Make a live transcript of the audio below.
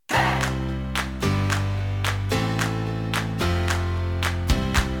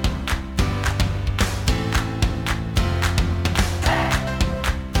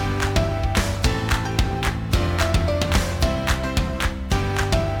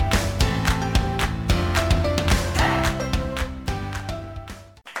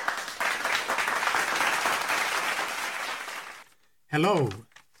Hello,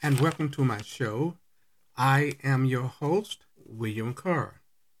 and welcome to my show. I am your host, William Carr.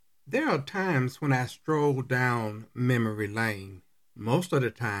 There are times when I stroll down memory lane. Most of the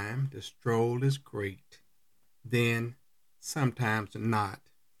time, the stroll is great. Then, sometimes not.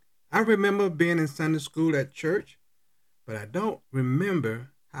 I remember being in Sunday school at church, but I don't remember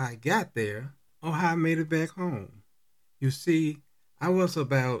how I got there or how I made it back home. You see, I was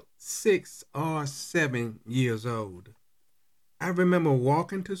about 6 or 7 years old. I remember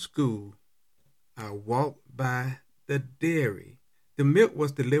walking to school. I walked by the dairy. The milk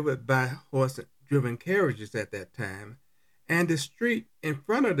was delivered by horse-driven carriages at that time, and the street in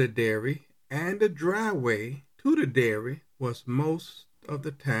front of the dairy and the driveway to the dairy was most of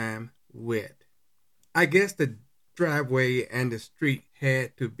the time wet. I guess the driveway and the street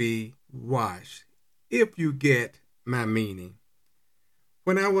had to be washed, if you get my meaning.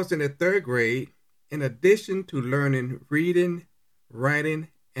 When I was in the third grade, in addition to learning reading, writing,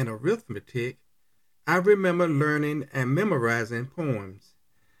 and arithmetic, I remember learning and memorizing poems.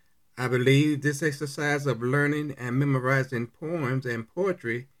 I believe this exercise of learning and memorizing poems and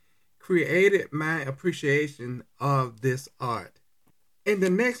poetry created my appreciation of this art. In the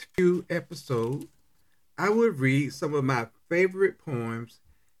next few episodes, I will read some of my favorite poems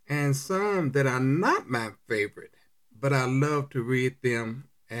and some that are not my favorite, but I love to read them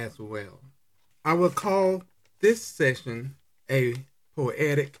as well. I will call this session a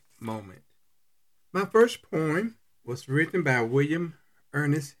poetic moment. My first poem was written by William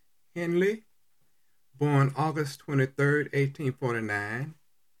Ernest Henley, born August 23, 1849,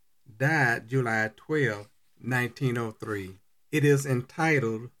 died July 12, 1903. It is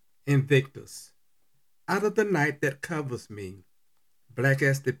entitled Invictus. Out of the night that covers me, black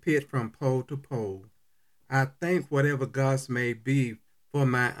as the pit from pole to pole, I thank whatever gods may be for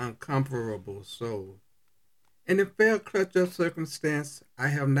my unconquerable soul. In the fair clutch of circumstance, I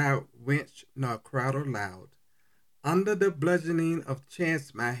have not winced nor cried aloud. Under the bludgeoning of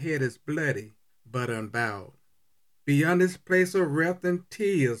chance, my head is bloody, but unbowed. Beyond this place of wrath and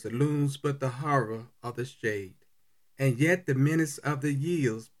tears looms but the horror of the shade, and yet the menace of the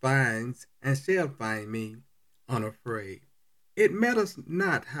years finds and shall find me unafraid. It matters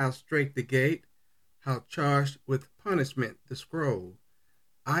not how strait the gate, how charged with punishment the scroll.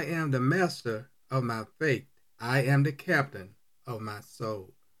 I am the master of my fate. I am the captain of my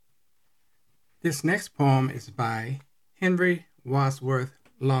soul. This next poem is by Henry Wadsworth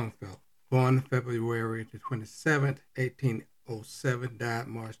Longfellow, born February the 27th, 1807, died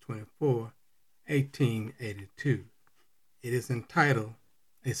March 24, 1882. It is entitled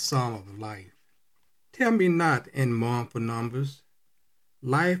A Song of Life. Tell me not in mournful numbers,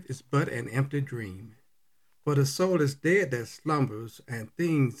 life is but an empty dream. For the soul is dead that slumbers, and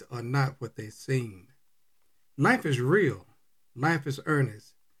things are not what they seem. Life is real, life is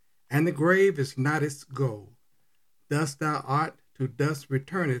earnest, and the grave is not its goal. Thus thou art, to dust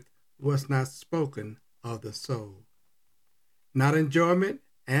returneth, was not spoken of the soul. Not enjoyment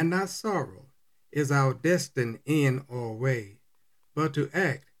and not sorrow is our destined end or way, but to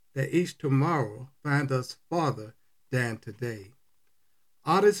act that each tomorrow find us farther than today.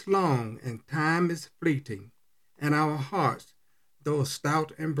 Art is long and time is fleeting, and our hearts, though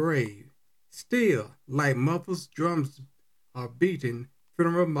stout and brave, still like muffled drums are beating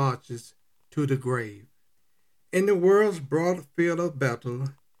funeral marches to the grave. In the world's broad field of battle,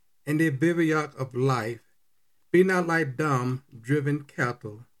 in the bivouac of life, be not like dumb, driven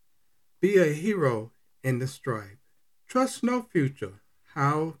cattle. Be a hero in the strife. Trust no future,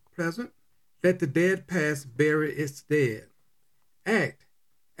 how pleasant. Let the dead past bury its dead. Act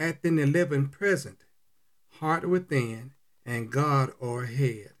in the living present, heart within, and God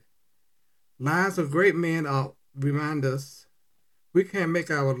o'erhead. Lives of great men remind us we can make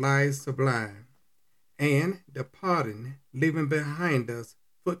our lives sublime, and departing, leaving behind us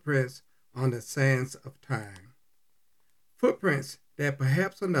footprints on the sands of time. Footprints that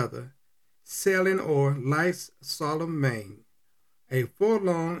perhaps another, sailing o'er life's solemn main, a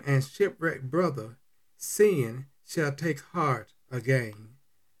forlorn and shipwrecked brother, seeing, shall take heart again.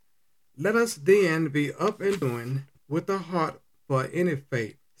 Let us then be up and doing, with a heart for any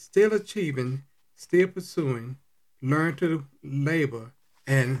fate, still achieving, still pursuing, learn to labor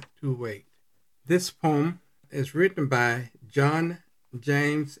and to wait. This poem is written by John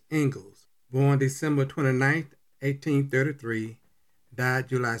James Ingalls, born December 29, 1833, died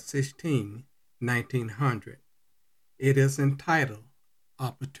July 16, 1900. It is entitled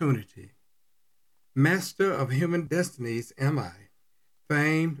Opportunity. Master of human destinies am I.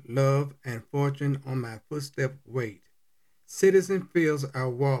 Fame, love, and fortune on my footstep wait. Cities and fields I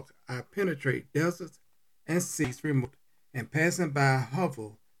walk, I penetrate deserts and seas remote. and passing by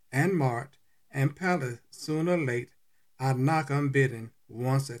hovel and mart and palace sooner or late, I knock unbidden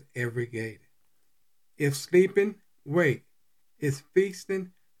once at every gate. If sleeping, wake. If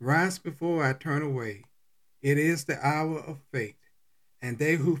feasting, rise before I turn away. It is the hour of fate, and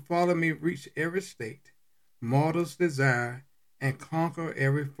they who follow me reach every state. Mortals desire and conquer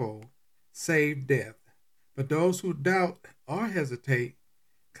every foe, save death. But those who doubt or hesitate,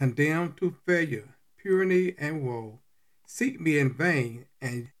 condemned to failure, tyranny, and woe, seek me in vain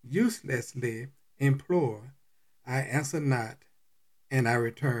and uselessly implore. I answer not, and I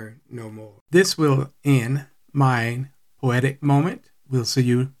return no more. This will end my poetic moment. We'll see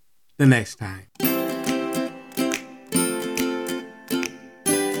you the next time.